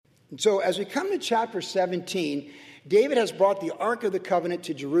And so as we come to chapter 17, David has brought the Ark of the Covenant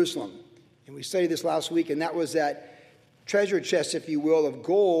to Jerusalem. And we studied this last week, and that was that treasure chest, if you will, of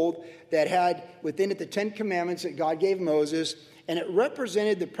gold that had within it the 10 commandments that God gave Moses, and it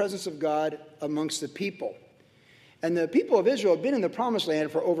represented the presence of God amongst the people. And the people of Israel had been in the Promised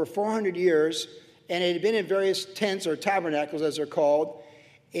Land for over 400 years, and it had been in various tents or tabernacles, as they're called.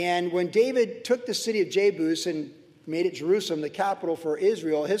 And when David took the city of Jebus and made it Jerusalem, the capital for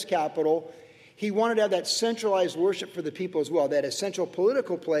Israel, his capital, he wanted to have that centralized worship for the people as well, that essential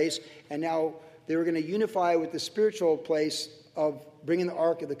political place, and now they were going to unify with the spiritual place of bringing the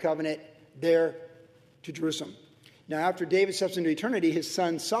Ark of the Covenant there to Jerusalem. Now, after David steps into eternity, his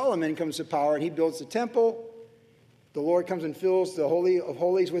son Solomon comes to power, and he builds the temple. The Lord comes and fills the Holy of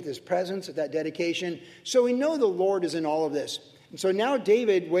Holies with his presence at that dedication. So we know the Lord is in all of this. And so now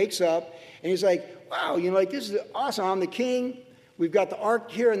David wakes up, and he's like, wow, this is awesome. I'm the king. We've got the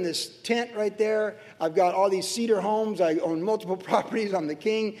ark here in this tent right there. I've got all these cedar homes. I own multiple properties. I'm the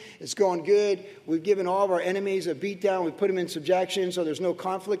king. It's going good. We've given all of our enemies a beatdown. We've put them in subjection, so there's no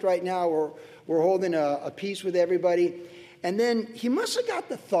conflict right now. We're holding a peace with everybody. And then he must have got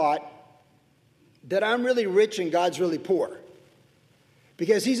the thought that I'm really rich and God's really poor.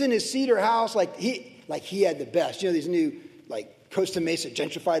 Because he's in his cedar house, like he had the best. These new, Costa Mesa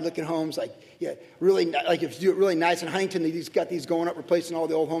gentrified looking homes, really, if you do it really nice in Huntington, he's got these going up, replacing all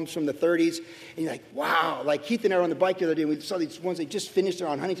the old homes from the 30s. And you're like, wow. Like Keith and I were on the bike the other day, and we saw these ones they just finished there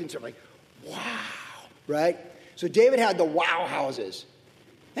on Huntington. So I'm like, wow, right? So David had the wow houses.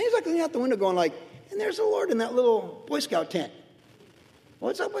 And he's looking out the window going and there's the Lord in that little Boy Scout tent.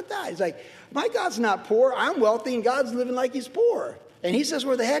 What's up with that? He's like, my God's not poor. I'm wealthy, and God's living like he's poor. And he says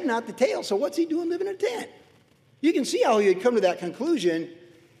we're the head, not the tail. So what's he doing living in a tent? You can see how he had come to that conclusion.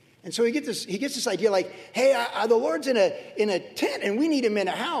 And so he gets this idea hey, the Lord's in a tent, and we need him in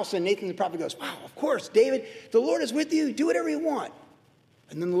a house. And Nathan the prophet goes, wow, of course, David, the Lord is with you. Do whatever you want.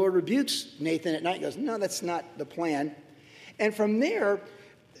 And then the Lord rebukes Nathan at night and goes, no, that's not the plan. And from there,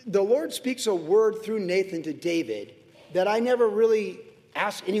 the Lord speaks a word through Nathan to David that I never really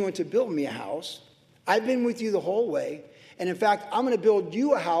asked anyone to build me a house. I've been with you the whole way. And in fact, I'm going to build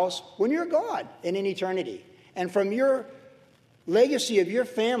you a house when you're gone and in eternity. And from your legacy of your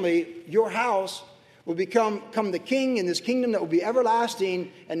family, your house will become the king in this kingdom that will be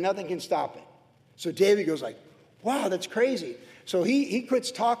everlasting, and nothing can stop it. So David goes wow, that's crazy. So he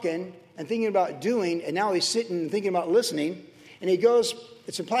quits talking and thinking about doing, and now he's sitting and thinking about listening. And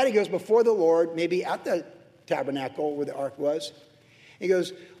it's implied he goes before the Lord, maybe at the tabernacle where the ark was. He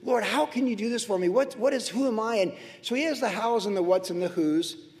goes, Lord, how can you do this for me? Who am I? And so he has the hows and the whats and the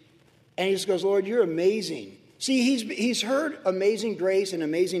whos. And he just goes, Lord, you're amazing. See, he's heard amazing grace and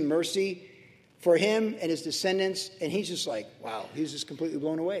amazing mercy for him and his descendants. And he's just wow, he's just completely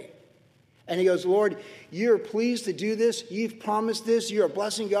blown away. And he goes, Lord, you're pleased to do this. You've promised this. You're a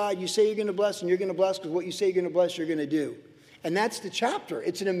blessing God. You say you're going to bless, and you're going to bless, because what you say you're going to bless, you're going to do. And that's the chapter.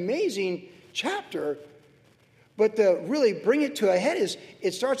 It's an amazing chapter. But to really bring it to a head is,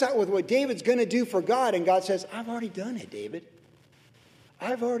 it starts out with what David's going to do for God. And God says, I've already done it, David.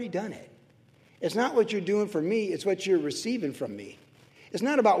 I've already done it. It's not what you're doing for me. It's what you're receiving from me. It's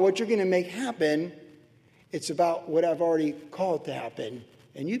not about what you're going to make happen. It's about what I've already called to happen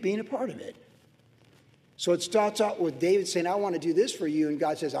and you being a part of it. So it starts out with David saying, I want to do this for you. And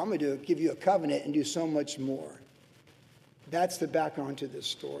God says, I'm going to give you a covenant and do so much more. That's the background to this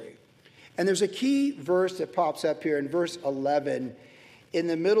story. And there's a key verse that pops up here in verse 11. In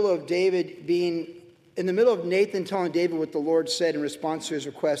the middle of Nathan telling David what the Lord said in response to his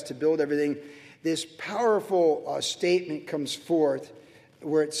request to build everything, this powerful statement comes forth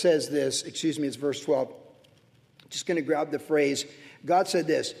where it says this. It's verse 12. Just going to grab the phrase. God said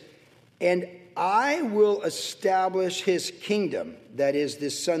this, and I will establish his kingdom. That is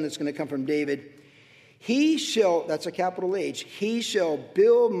this son that's going to come from David. He shall, that's a capital H, he shall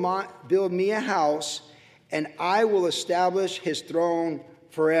build me a house, and I will establish his throne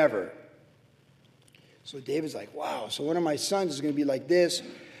forever. So David's like, wow, so one of my sons is going to be like this.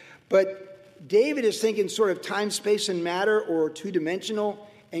 But David is thinking sort of time, space, and matter, or two-dimensional,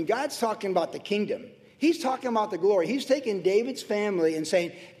 and God's talking about the kingdom. He's talking about the glory. He's taking David's family and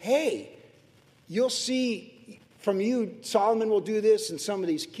saying, hey, you'll see from you, Solomon will do this and some of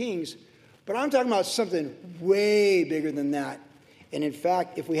these kings, but I'm talking about something way bigger than that. And in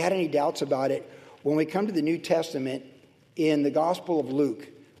fact, if we had any doubts about it, when we come to the New Testament in the Gospel of Luke,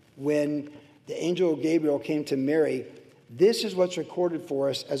 when the angel Gabriel came to Mary, this is what's recorded for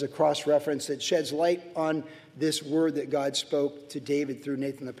us as a cross-reference that sheds light on this word that God spoke to David through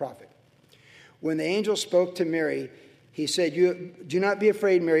Nathan the prophet. When the angel spoke to Mary, He said, do not be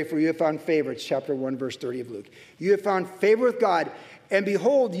afraid, Mary, for you have found favor. It's chapter 1, verse 30 of Luke. You have found favor with God, and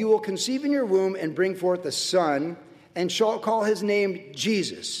behold, you will conceive in your womb and bring forth a son, and shall call his name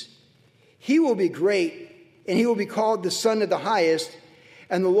Jesus. He will be great, and he will be called the Son of the Highest,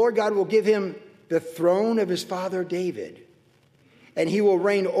 and the Lord God will give him the throne of his father David. And he will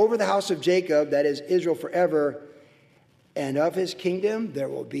reign over the house of Jacob, that is Israel, forever, and of his kingdom there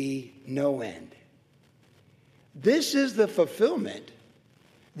will be no end. This is the fulfillment,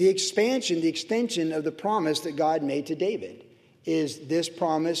 the expansion, the extension of the promise that God made to David, is this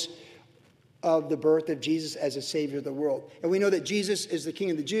promise of the birth of Jesus as a Savior of the world. And we know that Jesus is the King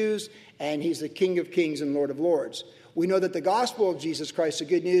of the Jews, and he's the King of kings and Lord of lords. We know that the gospel of Jesus Christ, the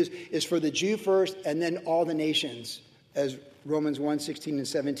good news, is for the Jew first and then all the nations, as Romans 1:16 and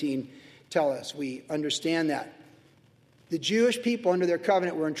 17 tell us. We understand that. The Jewish people under their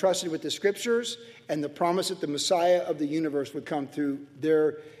covenant were entrusted with the scriptures and the promise that the Messiah of the universe would come through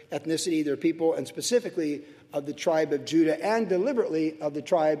their ethnicity, their people, and specifically of the tribe of Judah, and deliberately of the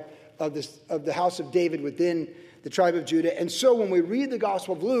tribe of the house of David within the tribe of Judah. And so when we read the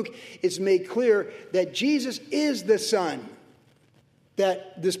Gospel of Luke, it's made clear that Jesus is the Son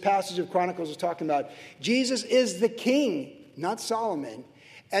that this passage of Chronicles is talking about. Jesus is the King, not Solomon.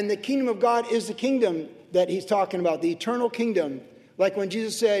 And the kingdom of God is the kingdom that he's talking about, the eternal kingdom. Like when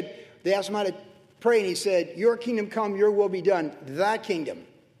Jesus said, they asked him how to pray, and he said, your kingdom come, your will be done, that kingdom.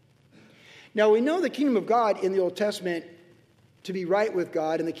 Now we know the kingdom of God in the Old Testament to be right with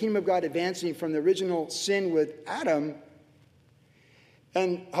God, and the kingdom of God advancing from the original sin with Adam,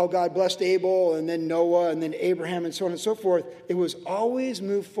 and how God blessed Abel, and then Noah, and then Abraham, and so on and so forth. It was always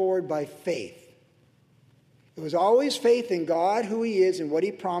moved forward by faith. It was always faith in God, who he is, and what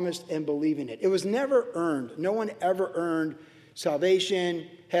he promised, and believing it. It was never earned. No one ever earned salvation,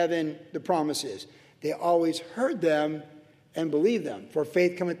 heaven, the promises. They always heard them and believed them. For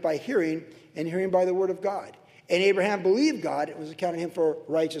faith cometh by hearing, and hearing by the word of God. And Abraham believed God. It was accounted him for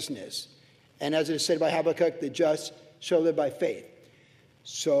righteousness. And as it is said by Habakkuk, the just shall live by faith.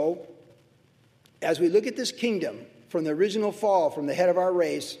 So, as we look at this kingdom, from the original fall, from the head of our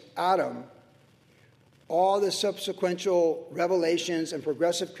race, Adam, all the subsequent revelations and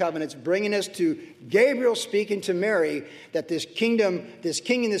progressive covenants bringing us to Gabriel speaking to Mary that this kingdom, this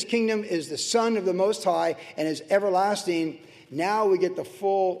king in this kingdom is the Son of the Most High and is everlasting. Now we get the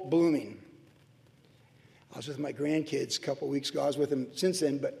full blooming. I was with my grandkids a couple of weeks ago. I was with them since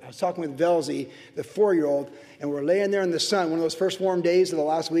then, but I was talking with Velzy, the 4-year-old, and we're laying there in the sun, one of those first warm days of the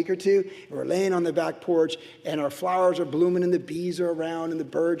last week or two, and we're laying on the back porch, and our flowers are blooming, and the bees are around, and the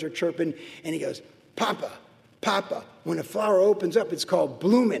birds are chirping, and he goes, Papa, when a flower opens up, it's called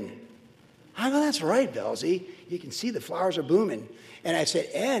blooming. I go, that's right, Velzy. You can see the flowers are blooming. And I said,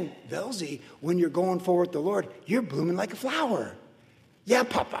 and Velzy, when you're going forward with the Lord, you're blooming like a flower. Yeah,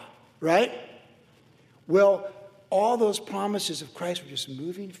 Papa, right? Well, all those promises of Christ were just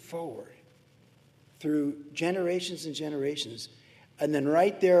moving forward through generations and generations. And then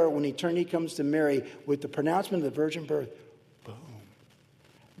right there, when eternity comes to Mary, with the pronouncement of the virgin birth, boom.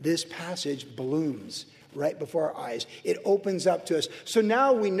 This passage blooms right before our eyes. It opens up to us. So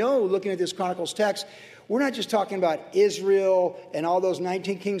now we know, looking at this Chronicles text, we're not just talking about Israel and all those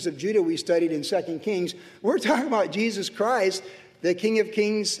 19 kings of Judah we studied in 2 Kings. We're talking about Jesus Christ, the King of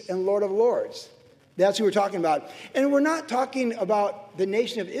kings and Lord of lords. That's who we're talking about. And we're not talking about the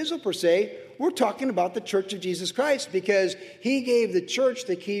nation of Israel per se. We're talking about the church of Jesus Christ, because he gave the church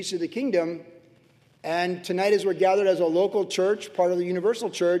the keys to the kingdom. And tonight, as we're gathered as a local church, part of the universal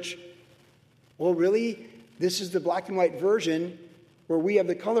church, well, really, this is the black and white version, where we have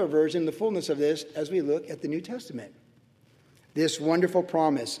the color version, the fullness of this, as we look at the New Testament. This wonderful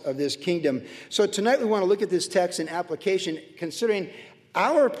promise of this kingdom. So tonight we want to look at this text in application, considering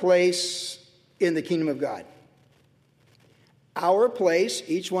our place in the kingdom of God. Our place,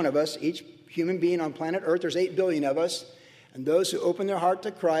 each one of us, each human being on planet Earth, there's 8 billion of us, and those who open their heart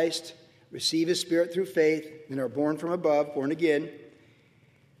to Christ, receive his Spirit through faith, and are born from above, born again.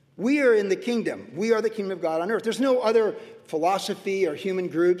 We are in the kingdom. We are the kingdom of God on earth. There's no other philosophy or human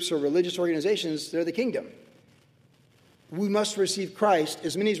groups or religious organizations. They're the kingdom. We must receive Christ.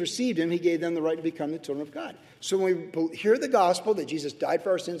 As many as received him, he gave them the right to become the children of God. So when we hear the gospel that Jesus died for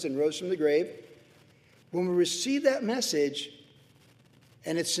our sins and rose from the grave, when we receive that message,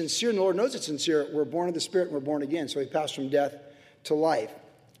 and it's sincere, and the Lord knows it's sincere, we're born of the Spirit and we're born again. So we pass from death to life.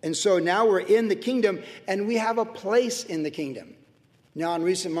 And so now we're in the kingdom, and we have a place in the kingdom. Now, in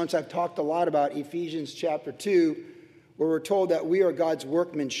recent months, I've talked a lot about Ephesians chapter 2, where we're told that we are God's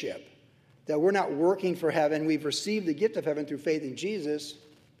workmanship, that we're not working for heaven. We've received the gift of heaven through faith in Jesus.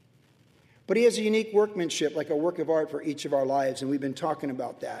 But he has a unique workmanship, like a work of art for each of our lives, and we've been talking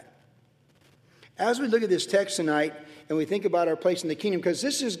about that. As we look at this text tonight and we think about our place in the kingdom, because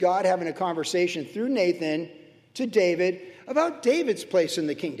this is God having a conversation through Nathan to David about David's place in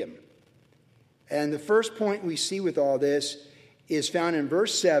the kingdom. And the first point we see with all this is found in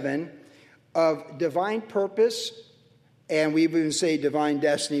verse 7 of divine purpose, and we even say divine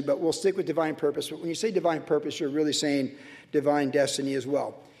destiny, but we'll stick with divine purpose. But when you say divine purpose, you're really saying divine destiny as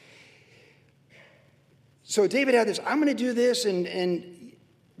well. So David had this, I'm going to do this, and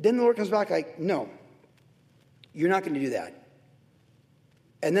then the Lord comes back like, no, you're not going to do that.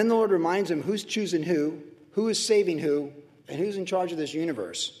 And then the Lord reminds him who's choosing who is saving who, and who's in charge of this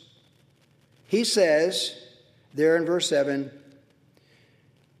universe. He says, there in verse 7,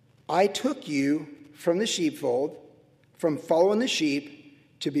 I took you from the sheepfold, from following the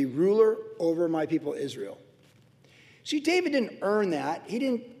sheep, to be ruler over my people Israel. See, David didn't earn that. He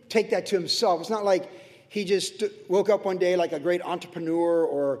didn't take that to himself. It's not like he just woke up one day like a great entrepreneur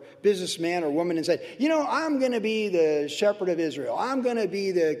or businessman or woman and said, you know, I'm going to be the shepherd of Israel. I'm going to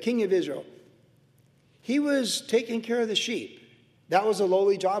be the king of Israel. He was taking care of the sheep. That was a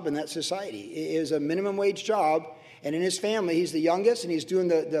lowly job in that society. It is a minimum wage job. And in his family, he's the youngest, and he's doing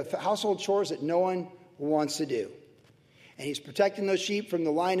the household chores that no one wants to do. And he's protecting those sheep from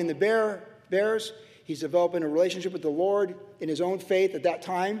the lion and the bears. He's developing a relationship with the Lord in his own faith at that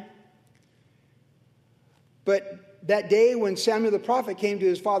time. But that day when Samuel the prophet came to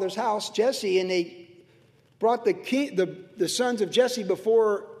his father's house, Jesse, and they brought the sons of Jesse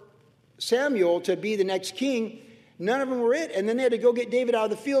before Samuel to be the next king, none of them were it. And then they had to go get David out of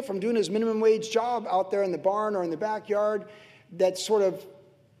the field from doing his minimum wage job out there in the barn or in the backyard. That sort of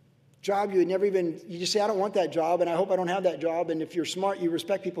job you just say, I don't want that job, and I hope I don't have that job. And if you're smart, you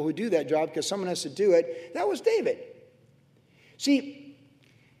respect people who do that job because someone has to do it. That was David. See,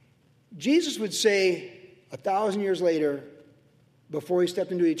 Jesus would say 1,000 years later, before he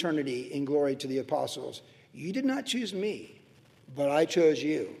stepped into eternity in glory to the apostles, you did not choose me, but I chose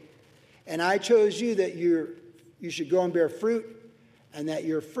you. And I chose you that you should go and bear fruit, and that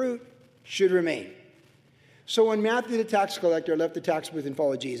your fruit should remain. So when Matthew the tax collector left the tax booth and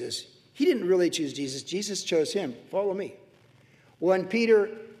followed Jesus, he didn't really choose Jesus. Jesus chose him. Follow me. When Peter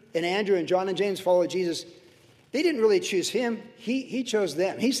and Andrew and John and James followed Jesus, they didn't really choose him. He chose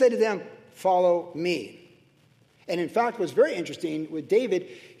them. He said to them, follow me. And in fact, what's very interesting with David,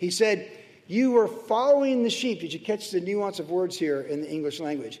 he said, you were following the sheep. Did you catch the nuance of words here in the English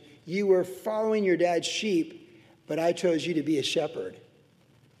language? You were following your dad's sheep, but I chose you to be a shepherd.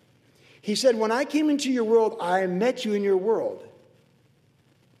 He said, when I came into your world, I met you in your world.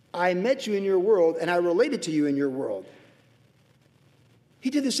 I met you in your world, and I related to you in your world. He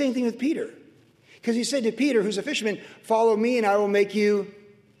did the same thing with Peter. Because he said to Peter, who's a fisherman, follow me and I will make you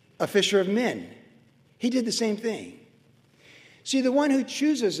a fisher of men. He did the same thing. See, the one who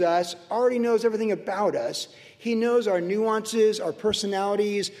chooses us already knows everything about us. He knows our nuances, our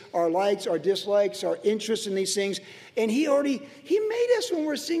personalities, our likes, our dislikes, our interests in these things. And he made us when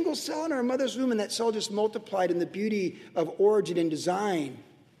we're a single cell in our mother's womb, and that cell just multiplied in the beauty of origin and design.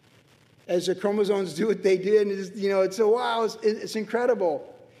 As the chromosomes do what they did, and it's so wow, it's incredible.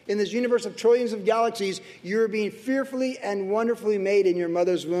 In this universe of trillions of galaxies, you're being fearfully and wonderfully made in your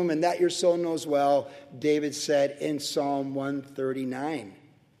mother's womb, and that your soul knows well, David said in Psalm 139.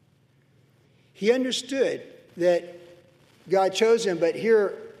 He understood that God chose him, but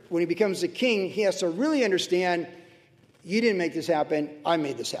here, when he becomes the king, he has to really understand, you didn't make this happen, I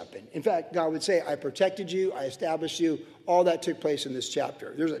made this happen. In fact, God would say, I protected you, I established you. All that took place in this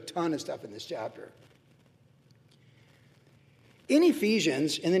chapter. There's a ton of stuff in this chapter. In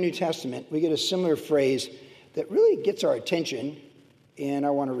Ephesians, in the New Testament, we get a similar phrase that really gets our attention, and I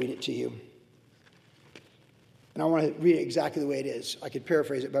want to read it to you. And I want to read it exactly the way it is. I could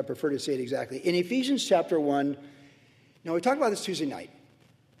paraphrase it, but I prefer to say it exactly. In Ephesians chapter 1, now we talked about this Tuesday night.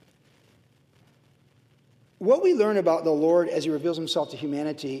 What we learn about the Lord as he reveals himself to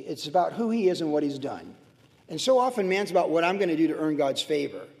humanity, it's about who he is and what he's done. And so often man's about what I'm going to do to earn God's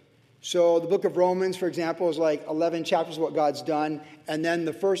favor. So the book of Romans, for example, is like 11 chapters of what God's done, and then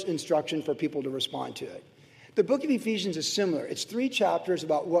the first instruction for people to respond to it. The book of Ephesians is similar. It's 3 chapters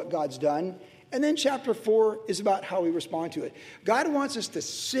about what God's done, and then chapter 4 is about how we respond to it. God wants us to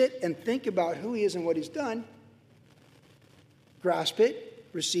sit and think about who he is and what he's done, grasp it,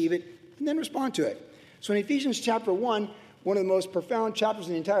 receive it, and then respond to it. So in Ephesians chapter 1, one of the most profound chapters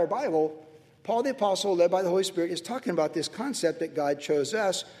in the entire Bible, Paul the Apostle, led by the Holy Spirit, is talking about this concept that God chose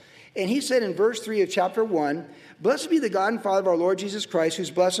us. And he said in verse 3 of chapter 1, blessed be the God and Father of our Lord Jesus Christ,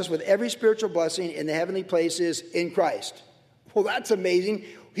 who's blessed us with every spiritual blessing in the heavenly places in Christ. Well, that's amazing.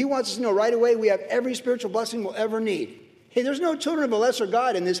 He wants us to know right away we have every spiritual blessing we'll ever need. Hey, there's no children of a lesser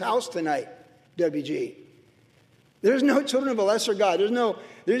God in this house tonight, WG. There's no children of a lesser God. There's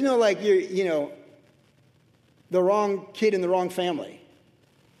no like you're, the wrong kid in the wrong family.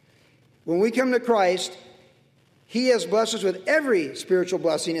 When we come to Christ, he has blessed us with every spiritual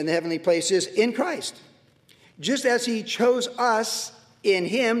blessing in the heavenly places in Christ. Just as he chose us in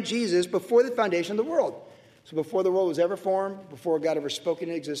him, Jesus, before the foundation of the world. So before the world was ever formed, before God ever spoke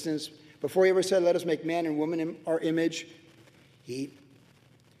into existence, before he ever said, let us make man and woman in our image, he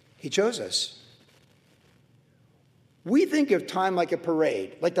chose us. We think of time like a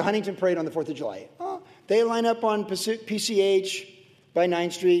parade, like the Huntington Parade on the 4th of July. Oh, they line up on PCH by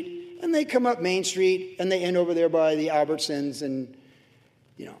 9th Street, and they come up Main Street, and they end over there by the Albertsons and,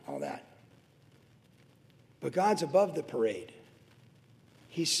 all that. But God's above the parade.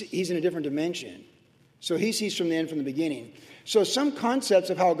 He's in a different dimension. So he sees from the end, from the beginning. So some concepts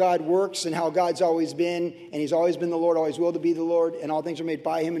of how God works and how God's always been, and he's always been the Lord, always will to be the Lord, and all things are made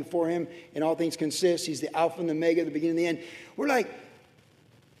by him and for him, and all things consist. He's the Alpha and the Omega, the beginning and the end. We're like,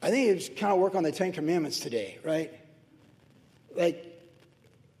 I think it's kind of work on the 10 Commandments today, right?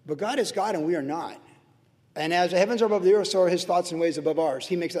 But God is God and we are not. And as the heavens are above the earth, so are his thoughts and ways above ours.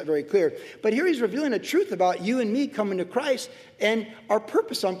 He makes that very clear. But here he's revealing a truth about you and me coming to Christ and our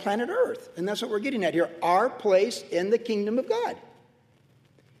purpose on planet earth. And that's what we're getting at here. Our place in the kingdom of God.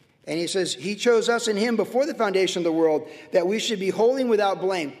 And he says, he chose us in him before the foundation of the world, that we should be holy and without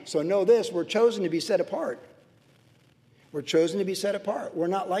blame. So know this, we're chosen to be set apart. We're chosen to be set apart. We're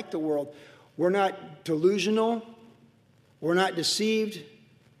not like the world. We're not delusional. We're not deceived.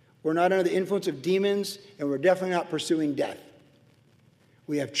 We're not under the influence of demons, and we're definitely not pursuing death.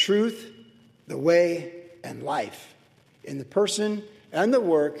 We have truth, the way, and life in the person and the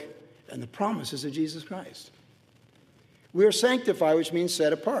work and the promises of Jesus Christ. We are sanctified, which means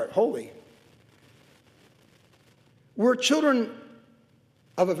set apart, holy. We're children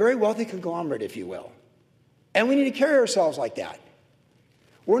of a very wealthy conglomerate, if you will. And we need to carry ourselves like that.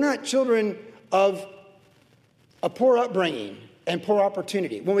 We're not children of a poor upbringing and poor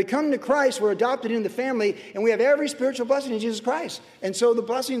opportunity. When we come to Christ, we're adopted into the family, and we have every spiritual blessing in Jesus Christ. And so the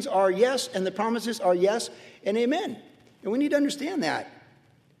blessings are yes, and the promises are yes and amen. And we need to understand that.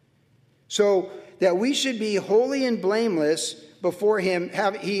 So that we should be holy and blameless before him,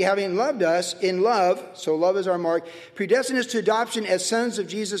 he having loved us in love, so love is our mark, predestined us to adoption as sons of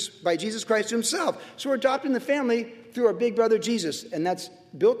Jesus by Jesus Christ himself. So we're adopted in the family through our big brother Jesus, and that's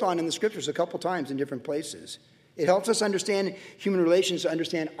built on in the scriptures a couple times in different places. It helps us understand human relations, to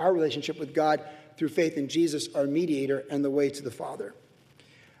understand our relationship with God through faith in Jesus, our mediator, and the way to the Father.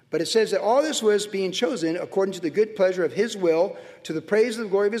 But it says that all this was being chosen according to the good pleasure of his will, to the praise of the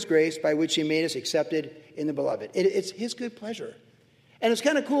glory of his grace, by which he made us accepted in the beloved. It's his good pleasure. And it's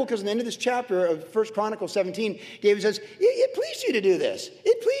kind of cool because in the end of this chapter of 1 Chronicles 17, David says, it pleased you to do this.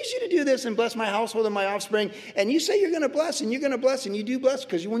 It pleased you to do this and bless my household and my offspring. And you say you're going to bless, and you're going to bless, and you do bless,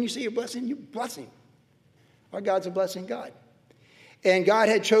 because when you say you're blessing. Our God's a blessing God. And God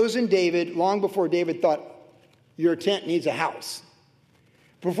had chosen David long before David thought, your tent needs a house.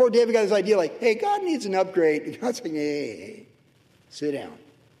 Before David got this idea like, hey, God needs an upgrade. And God's saying, hey, sit down.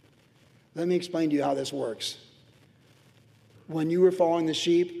 Let me explain to you how this works. When you were following the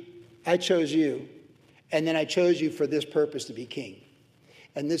sheep, I chose you. And then I chose you for this purpose, to be king.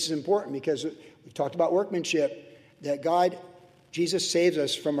 And this is important because we've talked about workmanship, that Jesus saves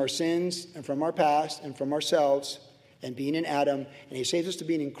us from our sins and from our past and from ourselves and being in Adam. And he saves us to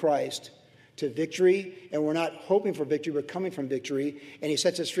being in Christ, to victory. And we're not hoping for victory, we're coming from victory. And he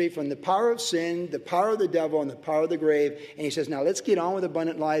sets us free from the power of sin, the power of the devil, and the power of the grave. And he says, now let's get on with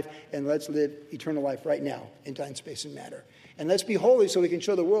abundant life and let's live eternal life right now in time, space, and matter. And let's be holy so we can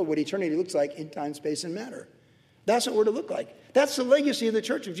show the world what eternity looks like in time, space, and matter. That's what we're to look like. That's the legacy of the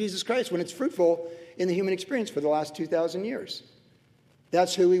Church of Jesus Christ when it's fruitful in the human experience for the last 2,000 years.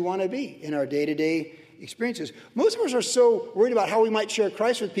 That's who we want to be in our day-to-day experiences. Most of us are so worried about how we might share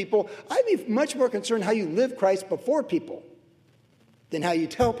Christ with people. I'd be much more concerned how you live Christ before people than how you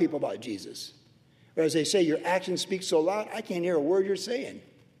tell people about Jesus. Or as they say, your actions speak so loud, I can't hear a word you're saying.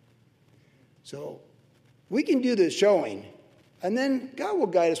 So we can do the showing, and then God will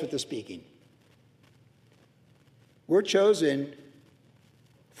guide us with the speaking. We're chosen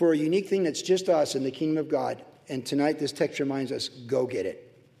for a unique thing that's just us in the kingdom of God. And tonight this text reminds us, go get it.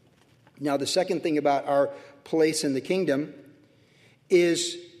 Now the second thing about our place in the kingdom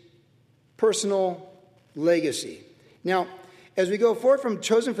is personal legacy. Now, as we go forward from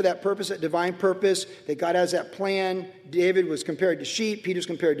chosen for that purpose, that divine purpose, that God has that plan, David was compared to sheep, Peter's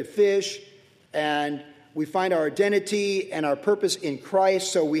compared to fish, and we find our identity and our purpose in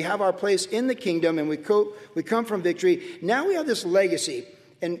Christ. So we have our place in the kingdom, and we come from victory. Now we have this legacy.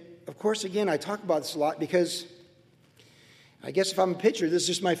 And of course, again, I talk about this a lot because I guess if I'm a pitcher, this is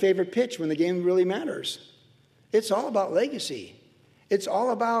just my favorite pitch when the game really matters. It's all about legacy. It's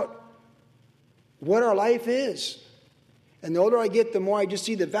all about what our life is. And the older I get, the more I just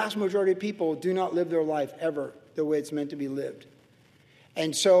see the vast majority of people do not live their life ever the way it's meant to be lived.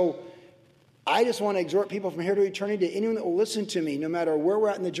 And so I just want to exhort people from here to eternity, to anyone that will listen to me, no matter where we're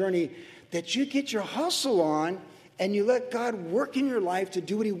at in the journey, that you get your hustle on and you let God work in your life to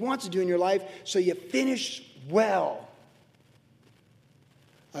do what he wants to do in your life so you finish well.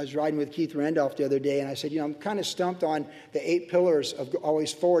 I was riding with Keith Randolph the other day, and I said, I'm kind of stumped on the 8 pillars of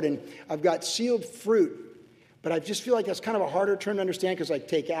always forward, and I've got sealed fruit. But I just feel like that's kind of a harder term to understand because like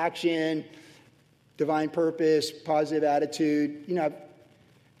take action, divine purpose, positive attitude,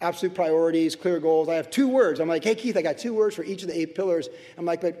 absolute priorities, clear goals. I have 2 words. I'm like, hey, Keith, I got 2 words for each of the 8 pillars. I'm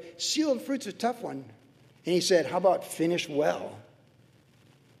like, but sealed fruit's a tough one. And he said, how about finish well?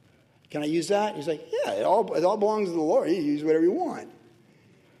 Can I use that? He's like, yeah, it all belongs to the Lord. You use whatever you want.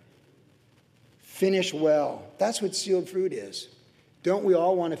 Finish well. That's what sealed fruit is. Don't we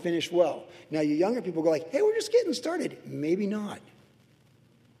all want to finish well? Now, you younger people go like, hey, we're just getting started. Maybe not.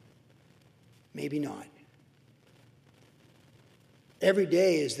 Maybe not. Every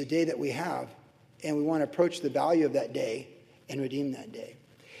day is the day that we have, and we want to approach the value of that day and redeem that day.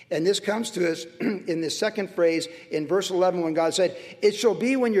 And this comes to us in the second phrase in verse 11 when God said, it shall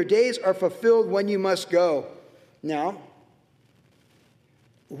be when your days are fulfilled when you must go. Now,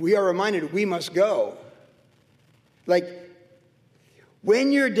 we are reminded we must go. Like,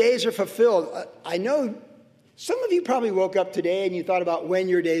 when your days are fulfilled, I know some of you probably woke up today and you thought about when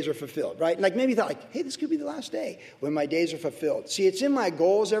your days are fulfilled, right? Like maybe you thought like, hey, this could be the last day when my days are fulfilled. See, it's in my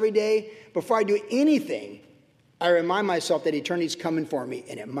goals every day. Before I do anything, I remind myself that eternity's coming for me,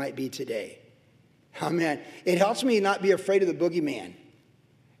 and it might be today. Oh, man. It helps me not be afraid of the boogeyman.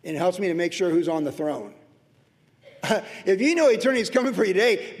 And it helps me to make sure who's on the throne. If you know eternity's coming for you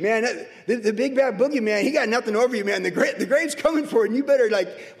today, man, the big bad boogeyman, he got nothing over you, man. The grave's coming for you, and you better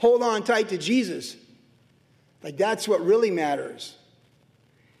like hold on tight to Jesus. Like that's what really matters.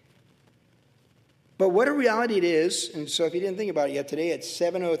 But what a reality it is, and so if you didn't think about it yet, today at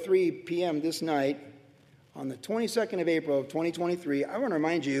 7:03 p.m. this night, on the 22nd of April of 2023, I want to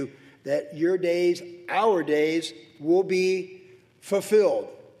remind you that your days, our days, will be fulfilled.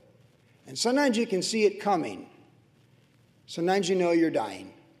 And sometimes you can see it coming. Sometimes you know you're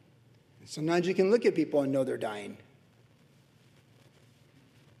dying. Sometimes you can look at people and know they're dying.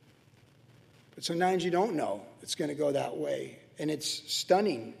 But sometimes you don't know it's going to go that way. And it's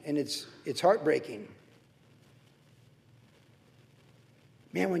stunning and it's heartbreaking.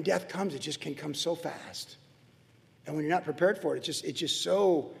 Man, when death comes, it just can come so fast. And when you're not prepared for it, it's just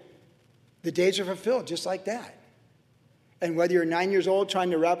so, the days are fulfilled just like that. And whether you're 9 years old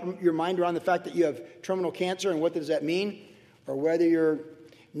trying to wrap your mind around the fact that you have terminal cancer and what does that mean, or whether you're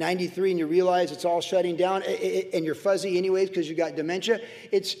 93 and you realize it's all shutting down and you're fuzzy anyways because you got dementia,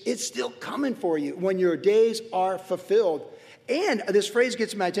 it's still coming for you when your days are fulfilled. And this phrase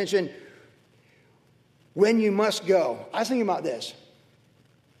gets my attention, when you must go. I was thinking about this.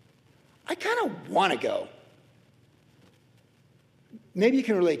 I kind of want to go. Maybe you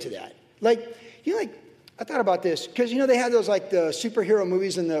can relate to that. I thought about this because, they had those like the superhero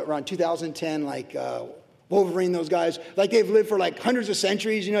movies around 2010, like Wolverine, those guys, like they've lived for like hundreds of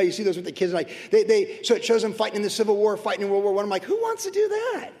centuries. You see those with the kids, like so it shows them fighting in the Civil War, fighting in World War I. I'm like, who wants to do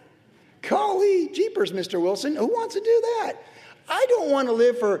that? Golly jeepers, Mr. Wilson, who wants to do that? I don't want to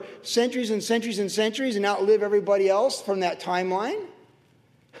live for centuries and centuries and centuries and outlive everybody else from that timeline.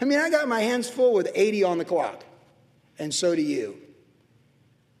 I mean, I got my hands full with 80 on the clock, and so do you.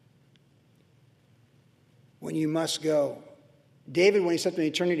 When you must go. David, when he stepped into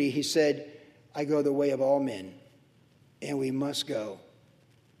eternity, he said, I go the way of all men, and we must go.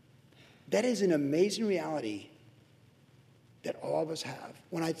 That is an amazing reality that all of us have.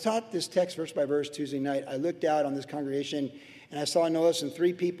 When I taught this text verse by verse Tuesday night, I looked out on this congregation, and I saw no less than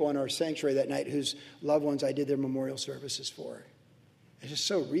 3 people in our sanctuary that night whose loved ones I did their memorial services for. It's just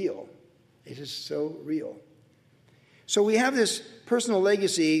so real. It is so real. So we have this personal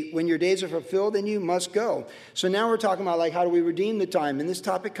legacy. When your days are fulfilled, then you must go. So now we're talking about like how do we redeem the time? And this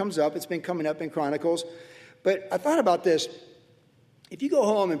topic comes up. It's been coming up in Chronicles. But I thought about this. If you go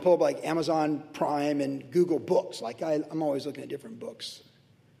home and pull up like Amazon Prime and Google books, like I'm always looking at different books.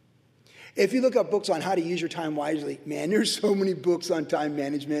 If you look up books on how to use your time wisely, man, there's so many books on time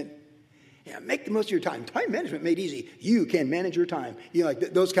management. Yeah, make the most of your time. Time management made easy. You can manage your time. You know,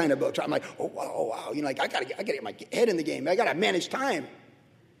 like those kind of books. I'm like, oh wow. You know, like I gotta get my head in the game. I gotta manage time.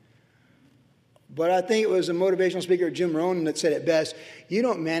 But I think it was a motivational speaker, Jim Rohn, that said it best. You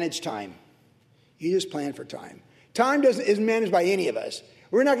don't manage time. You just plan for time. Time isn't managed by any of us.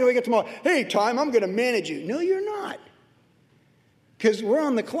 We're not going to wake up tomorrow, hey, time, I'm going to manage you. No, you're not. Because we're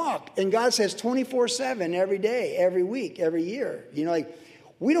on the clock. And God says 24/7 every day, every week, every year. You know, like,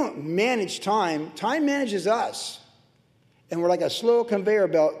 we don't manage time. Time manages us. And we're like a slow conveyor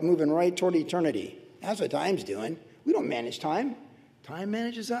belt moving right toward eternity. That's what time's doing. We don't manage time. Time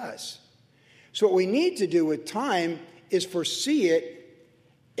manages us. So what we need to do with time is foresee it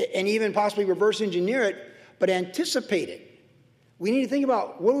and even possibly reverse engineer it, but anticipate it. We need to think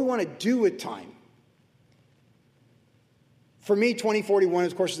about what we want to do with time. For me, 2041,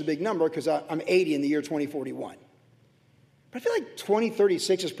 of course, is a big number because I'm 80 in the year 2041. But I feel like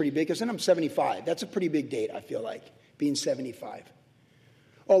 2036 is pretty big because then I'm 75. That's a pretty big date, I feel like, being 75.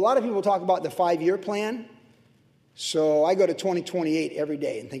 Well, a lot of people talk about the 5-year plan. So I go to 2028 every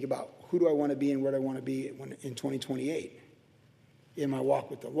day and think about who do I want to be and where do I want to be in 2028. In my walk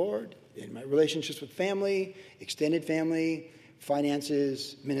with the Lord, in my relationships with family, extended family,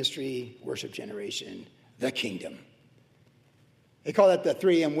 finances, ministry, worship generation, the kingdom. They call that the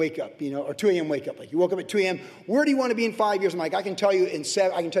 3 a.m. wake up, you know, or 2 a.m. wake up. Like you woke up at 2 a.m. Where do you want to be in 5 years? I'm like, I can tell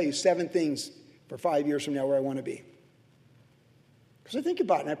you 7 things for 5 years from now where I want to be. Because I think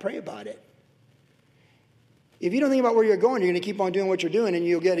about it and I pray about it. If you don't think about where you're going, you're going to keep on doing what you're doing and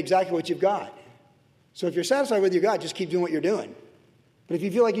you'll get exactly what you've got. So if you're satisfied with your God, just keep doing what you're doing. But if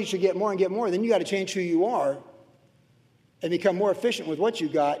you feel like you should get more and get more, then you got to change who you are and become more efficient with what you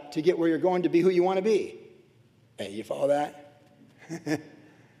got to get where you're going to be who you want to be. Hey, you follow that?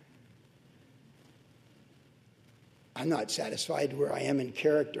 I'm not satisfied where I am in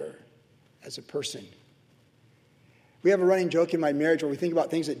character as a person. We have a running joke in my marriage where we think about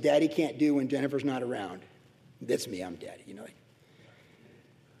things that Daddy can't do when Jennifer's not around. That's me, I'm Daddy, you know.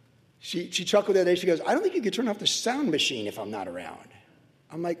 She chuckled the other day. She goes, I don't think you could turn off the sound machine if I'm not around.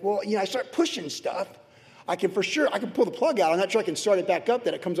 I'm like, well, you know, I start pushing stuff. I can pull the plug out. I'm not sure I can start it back up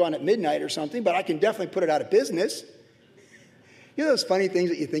that it comes on at midnight or something, but I can definitely put it out of business. You know those funny things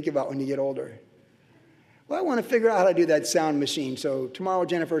that you think about when you get older? Well, I want to figure out how to do that sound machine. So tomorrow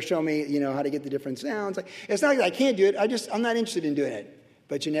Jennifer will show me, you know, how to get the different sounds. It's not that I can't do it. I'm not interested in doing it.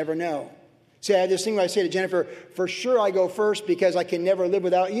 But you never know. See, I have this thing where I say to Jennifer, for sure I go first because I can never live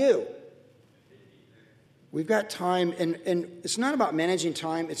without you. We've got time, and it's not about managing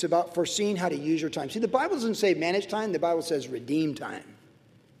time. It's about foreseeing how to use your time. See, the Bible doesn't say manage time. The Bible says redeem time.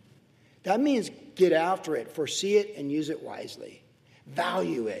 That means get after it, foresee it, and use it wisely.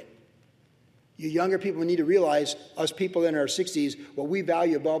 Value it. You younger people need to realize, us people in our 60s, what we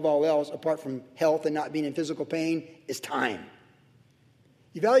value above all else, apart from health and not being in physical pain, is time.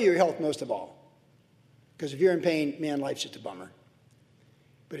 You value your health most of all. Because if you're in pain, man, life's just a bummer.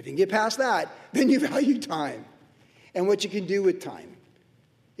 But if you can get past that, then you value time and what you can do with time.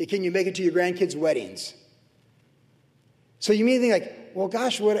 Can you make it to your grandkids' weddings? So you may think like, well,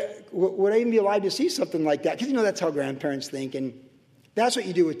 gosh, would I even be alive to see something like that? Because, you know, that's how grandparents think. And that's what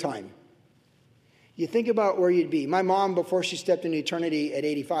you do with time. You think about where you'd be. My mom, before she stepped into eternity at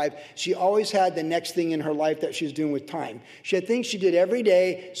 85, she always had the next thing in her life that she was doing with time. She had things she did every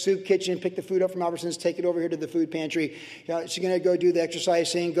day: soup kitchen, pick the food up from Albertsons, take it over here to the food pantry. She's going to go do the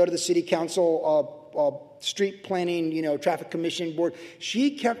exercise thing, go to the city council, street planning, you know, traffic commission board.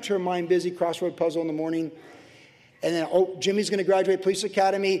 She kept her mind busy, crossword puzzle in the morning. And then, Jimmy's going to graduate police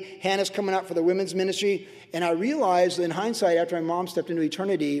academy. Hannah's coming out for the women's ministry. And I realized in hindsight, after my mom stepped into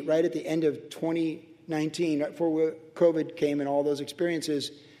eternity, right at the end of 2019, right before COVID came and all those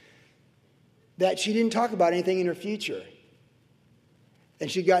experiences, that she didn't talk about anything in her future. And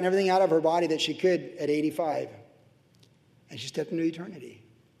she'd gotten everything out of her body that she could at 85. And she stepped into eternity.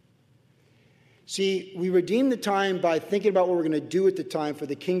 See, we redeem the time by thinking about what we're going to do with the time for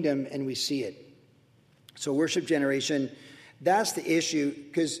the kingdom, and we see it. So worship generation, that's the issue,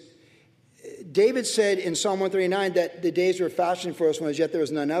 because David said in Psalm 139 that the days were fashioned for us when as yet there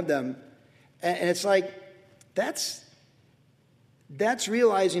was none of them. And it's like, that's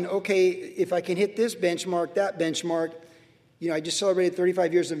realizing, okay, if I can hit this benchmark, that benchmark, you know, I just celebrated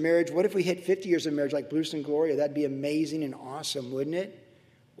 35 years of marriage. What if we hit 50 years of marriage like Bruce and Gloria? That'd be amazing and awesome, wouldn't it?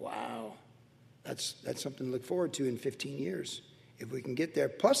 Wow. That's something to look forward to in 15 years. If we can get there.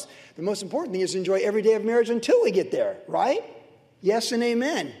 Plus, the most important thing is to enjoy every day of marriage until we get there, right? Yes and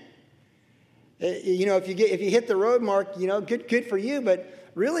amen. You know, if you hit the road mark, you know, good for you.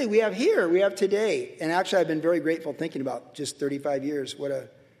 But really, we have today. And actually, I've been very grateful thinking about just 35 years.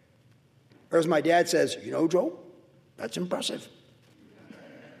 What Or as my dad says, Joe, that's impressive.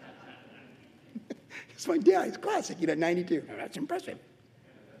 It's my dad. It's classic, 92. That's impressive.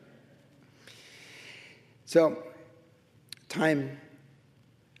 So, time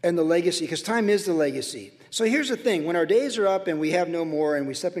and the legacy, because time is the legacy. So here's the thing. When our days are up and we have no more and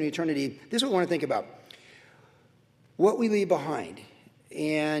we step into eternity, this is what we want to think about. What we leave behind.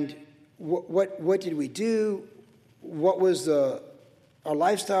 And what did we do? What was our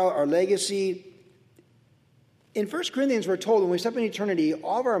lifestyle, our legacy? In 1 Corinthians, we're told when we step into eternity,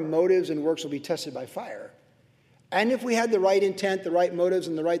 all of our motives and works will be tested by fire. And if we had the right intent, the right motives,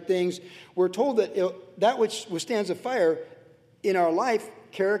 and the right things, we're told that that which withstands the fire in our life,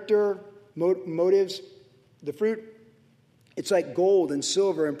 character, motives, the fruit, it's like gold and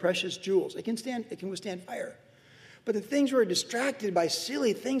silver and precious jewels. It can withstand fire. But the things we're distracted by,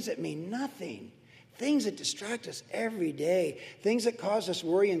 silly things that mean nothing, things that distract us every day, things that cause us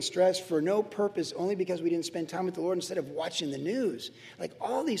worry and stress for no purpose, only because we didn't spend time with the Lord instead of watching the news. Like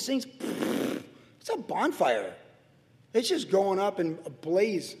all these things, it's a bonfire. It's just going up in a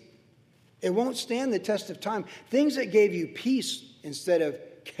blaze. It won't stand the test of time. Things that gave you peace instead of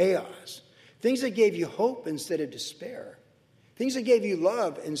chaos. Things that gave you hope instead of despair. Things that gave you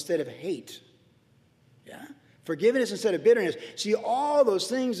love instead of hate. Yeah? Forgiveness instead of bitterness. See, all those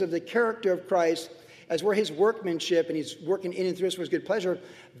things of the character of Christ, as we're his workmanship and he's working in and through us for his good pleasure,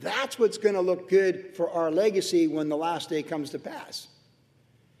 that's what's going to look good for our legacy when the last day comes to pass.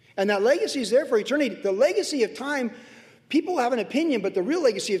 And that legacy is there for eternity. The legacy of time, people have an opinion, but the real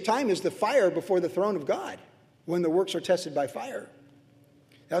legacy of time is the fire before the throne of God when the works are tested by fire.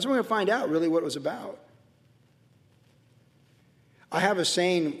 That's when we're going to find out really what it was about. I have a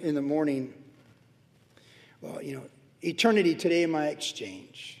saying in the morning, eternity today my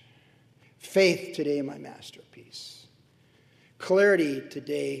exchange. Faith today my masterpiece. Clarity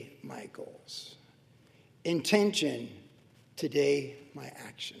today my goals. Intention today my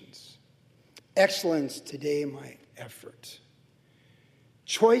actions. Excellence today my effort.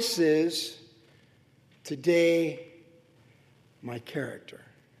 Choices today my character.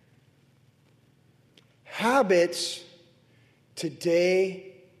 Habits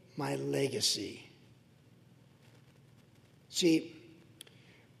today my legacy. See,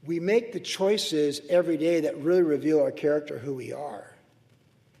 we make the choices every day that really reveal our character, who we are.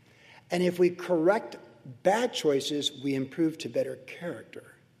 And if we correct bad choices, we improve to better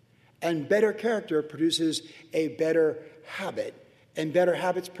character. And better character produces a better habit. And better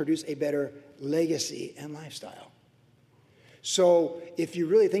habits produce a better legacy and lifestyle. So if you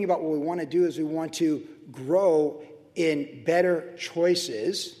really think about what we want to do is we want to grow in better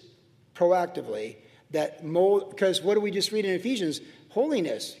choices proactively that mold, because what do we just read in Ephesians?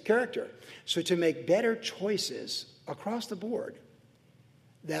 Holiness, character. So to make better choices across the board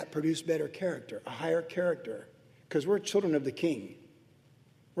that produce better character, a higher character, because we're children of the King.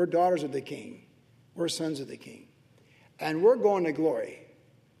 We're daughters of the King. We're sons of the King. And we're going to glory.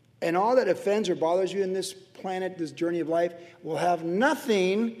 And all that offends or bothers you in this planet, this journey of life, will have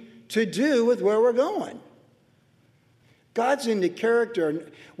nothing to do with where we're going. God's into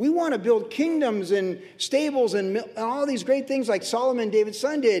character. We want to build kingdoms and stables and all these great things like Solomon, David's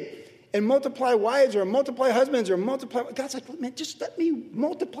son, did, and multiply wives or multiply husbands or multiply. God's like, man, just let me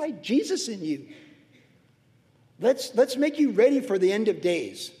multiply Jesus in you. Let's make you ready for the end of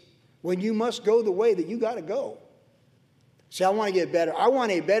days when you must go the way that you got to go. See, I want to get better. I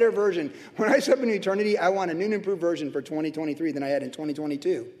want a better version. When I step into eternity, I want a new and improved version for 2023 than I had in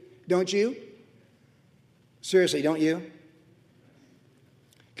 2022. Don't you? Seriously, don't you?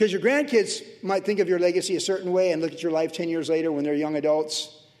 Because your grandkids might think of your legacy a certain way and look at your life 10 years later when they're young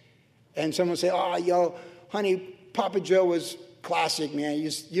adults. And someone will say, honey, Papa Joe was classic, man. You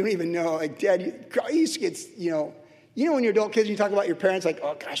don't even know. Like, Dad, you used to get, when you're adult kids, you talk about your parents like,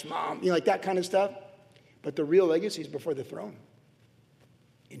 oh, gosh, Mom, like that kind of stuff. But the real legacy is before the throne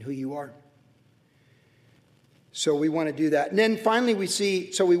in who you are. So we want to do that. And then finally we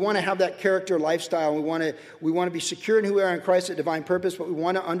see, so we want to have that character lifestyle. We want to be secure in who we are in Christ at divine purpose, but we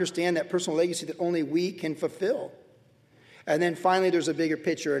want to understand that personal legacy that only we can fulfill. And then finally there's a bigger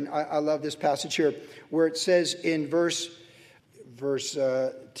picture, and I love this passage here, where it says in verse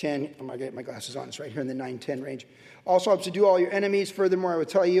 10, I'm going to get my glasses on, it's right here in the 9-10 range. Also, I'll subdue all your enemies. Furthermore, I will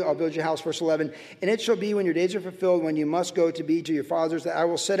tell you, I'll build your house, verse 11. And it shall be when your days are fulfilled, when you must go to be to your fathers, that I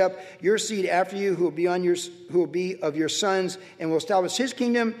will set up your seed after you, who will be of your sons, and will establish his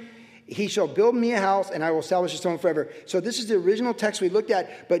kingdom. He shall build me a house, and I will establish his throne forever. So this is the original text we looked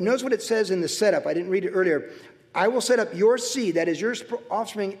at, but notice what it says in the setup. I didn't read it earlier. I will set up your seed, that is your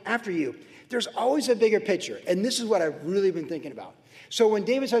offspring after you. There's always a bigger picture, and this is what I've really been thinking about. So when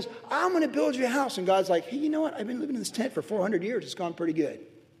David says, I'm going to build you a house, and God's like, hey, you know what? I've been living in this tent for 400 years. It's gone pretty good.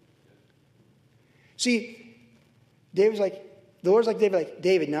 See, the Lord's like,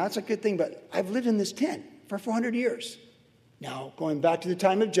 David, now that's a good thing, but I've lived in this tent for 400 years. Now, going back to the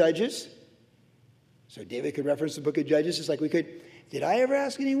time of Judges, so David could reference the book of Judges. It's like did I ever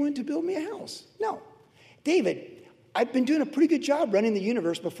ask anyone to build me a house? No. David, I've been doing a pretty good job running the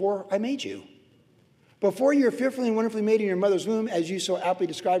universe before I made you. Before you were fearfully and wonderfully made in your mother's womb, as you so aptly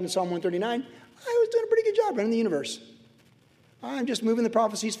described in Psalm 139, I was doing a pretty good job running the universe. I'm just moving the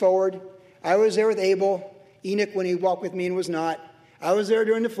prophecies forward. I was there with Abel, Enoch when he walked with me and was not. I was there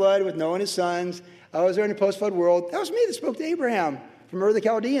during the flood with Noah and his sons. I was there in the post-flood world. That was me that spoke to Abraham from Ur of the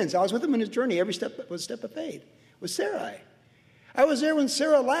Chaldeans. I was with him in his journey. Every step was a step of faith. With Sarai. I was there when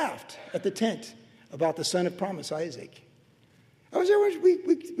Sarah laughed at the tent about the son of promise, Isaac. I was there when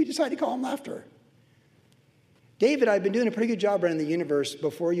we decided to call him Laughter. David, I've been doing a pretty good job running the universe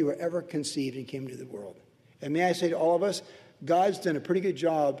before you were ever conceived and came into the world. And may I say to all of us, God's done a pretty good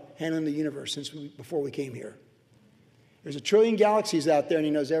job handling the universe before we came here. There's 1 trillion galaxies out there, and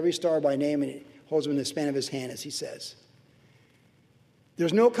he knows every star by name, and he holds them in the span of his hand, as he says.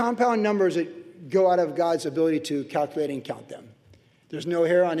 There's no compound numbers that go out of God's ability to calculate and count them. There's no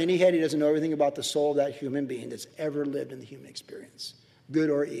hair on any head. He doesn't know everything about the soul of that human being that's ever lived in the human experience,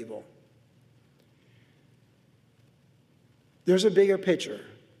 good or evil. There's a bigger picture.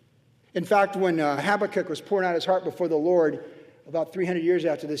 In fact, when Habakkuk was pouring out his heart before the Lord about 300 years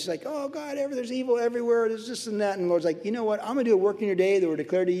after this, he's like, oh, God, there's evil everywhere. There's this and that. And the Lord's like, you know what? I'm going to do a work in your day that will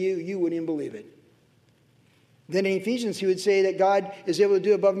declare to you, you wouldn't even believe it. Then in Ephesians, he would say that God is able to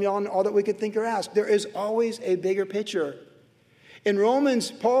do above and beyond all that we could think or ask. There is always a bigger picture. In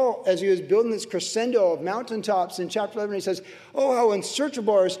Romans, Paul, as he was building this crescendo of mountaintops in chapter 11, he says, oh, how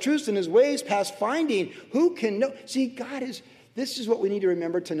unsearchable are his truths and his ways past finding. Who can know? See, this is what we need to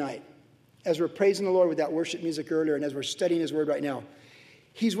remember tonight as we're praising the Lord with that worship music earlier and as we're studying his word right now.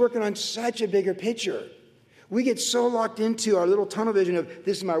 He's working on such a bigger picture. We get so locked into our little tunnel vision of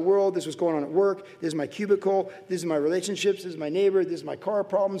this is my world, this is what's going on at work, this is my cubicle, this is my relationships, this is my neighbor, this is my car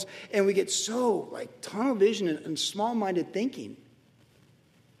problems. And we get so tunnel vision and small-minded thinking.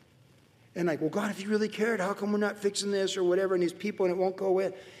 And well, God, if you really cared, how come we're not fixing this or whatever, and these people, and it won't go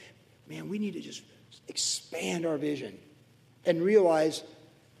away? Man, we need to just expand our vision and realize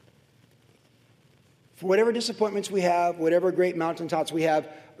for whatever disappointments we have, whatever great mountaintops we have,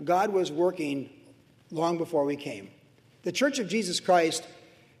 God was working long before we came. The Church of Jesus Christ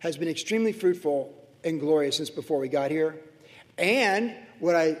has been extremely fruitful and glorious since before we got here. And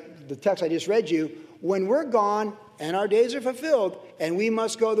the text I just read you, when we're gone and our days are fulfilled and we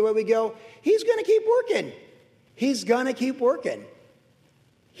must go the way we go, he's going to keep working. He's going to keep working.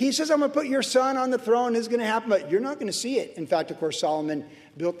 He says, I'm going to put your son on the throne. This is going to happen, but you're not going to see it. In fact, of course, Solomon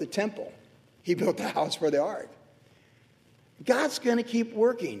built the temple. He built the house for the ark. God's going to keep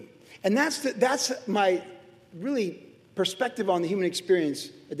working. And that's my really perspective on the human experience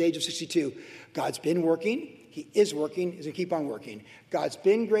at the age of 62. God's been working. He is working. He's going to keep on working. God's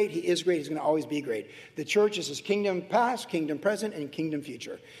been great. He is great. He's going to always be great. The church is his kingdom past, kingdom present, and kingdom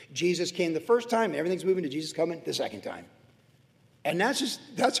future. Jesus came the first time. Everything's moving to Jesus coming the second time. And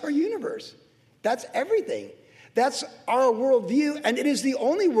that's our universe. That's everything. That's our worldview, and it is the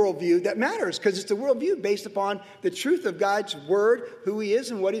only worldview that matters because it's the worldview based upon the truth of God's word, who he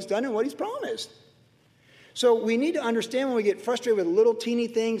is and what he's done and what he's promised. So we need to understand when we get frustrated with little teeny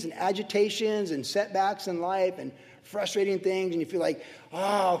things and agitations and setbacks in life and frustrating things, and you feel like,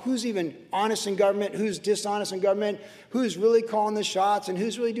 who's even honest in government, who's dishonest in government, who's really calling the shots, and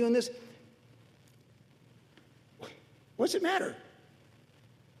who's really doing this? What's it matter?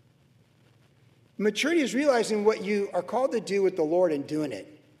 Maturity is realizing what you are called to do with the Lord and doing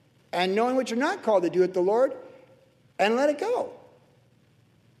it. And knowing what you're not called to do with the Lord and let it go.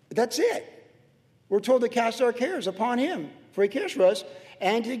 That's it. We're told to cast our cares upon him, for he cares for us,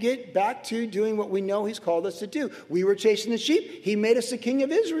 and to get back to doing what we know he's called us to do. We were chasing the sheep. He made us the king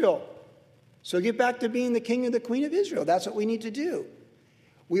of Israel. So get back to being the king and the queen of Israel. That's what we need to do.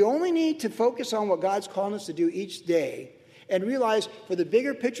 We only need to focus on what God's calling us to do each day and realize for the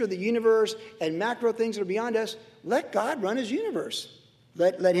bigger picture of the universe and macro things that are beyond us, let God run his universe.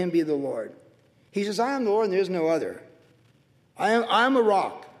 Let him be the Lord. He says, I am the Lord and there is no other. I am a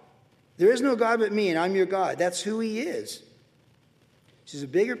rock. There is no God but me, and I'm your God. That's who he is. This is a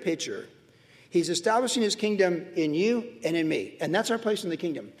bigger picture. He's establishing his kingdom in you and in me. And that's our place in the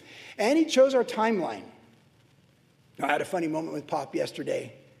kingdom. And he chose our timeline. I had a funny moment with Pop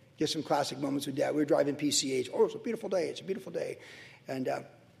yesterday. Just some classic moments with Dad. We were driving PCH. Oh, it's a beautiful day. It's a beautiful day. And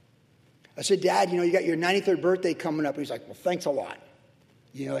I said, Dad, you got your 93rd birthday coming up. And he's like, well, thanks a lot.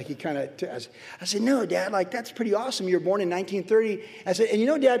 You know, like he kind of, I said, no, Dad, like that's pretty awesome. You were born in 1930. I said, and you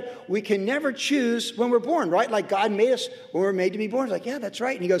know, Dad, we can never choose when we're born, right? Like God made us when we're made to be born. He's like, yeah, that's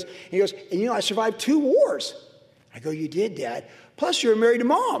right. And he goes, and you know, I survived 2 wars. I go, you did, Dad. Plus you were married to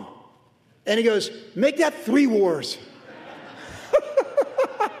Mom. And he goes, make that 3 wars.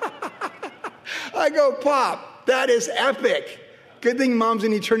 I go, Pop, that is epic. Good thing Mom's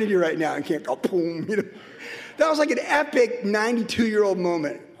in eternity right now and can't go boom, you know. That was like an epic 92-year-old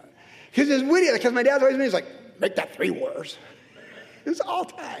moment. Because it's witty, because my dad's always been, he's like, make that 3 wars. It was all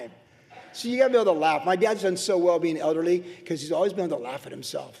time. So you got to be able to laugh. My dad's done so well being elderly because he's always been able to laugh at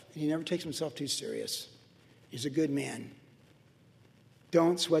himself. And he never takes himself too serious. He's a good man.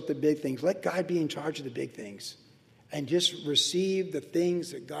 Don't sweat the big things. Let God be in charge of the big things. And just receive the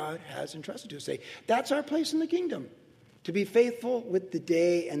things that God has entrusted to us. Say, that's our place in the kingdom. To be faithful with the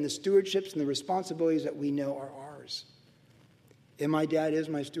day and the stewardships and the responsibilities that we know are ours. And my dad is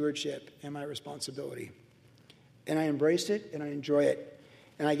my stewardship and my responsibility. And I embrace it and I enjoy it.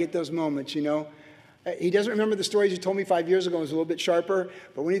 And I get those moments, you know. He doesn't remember the stories he told me 5 years ago. It was a little bit sharper.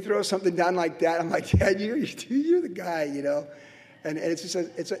 But when he throws something down like that, I'm like, Dad, you're the guy, you know. And it's just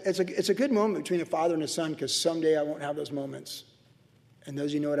it's a good moment between a father and a son because someday I won't have those moments. And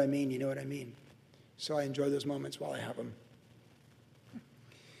those you know what I mean, you know what I mean. So I enjoy those moments while I have them.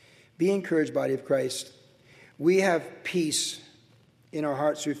 Be encouraged, body of Christ. We have peace in our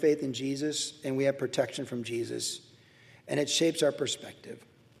hearts through faith in Jesus, and we have protection from Jesus. And it shapes our perspective.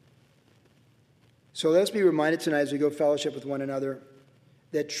 So let's be reminded tonight as we go fellowship with one another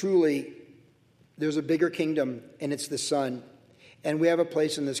that truly there's a bigger kingdom, and it's the Son. And we have a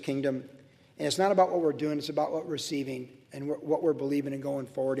place in this kingdom. And it's not about what we're doing, it's about what we're receiving and what we're believing and going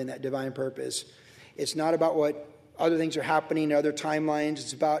forward in that divine purpose. It's not about what other things are happening in other timelines.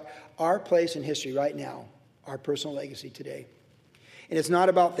 It's about our place in history right now, our personal legacy today. And it's not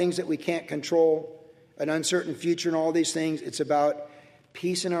about things that we can't control, an uncertain future and all these things. It's about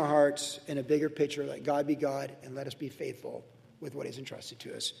peace in our hearts and a bigger picture. Let God be God and let us be faithful with what He's entrusted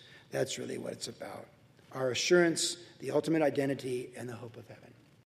to us. That's really what it's about. Our assurance, the ultimate identity, and the hope of heaven.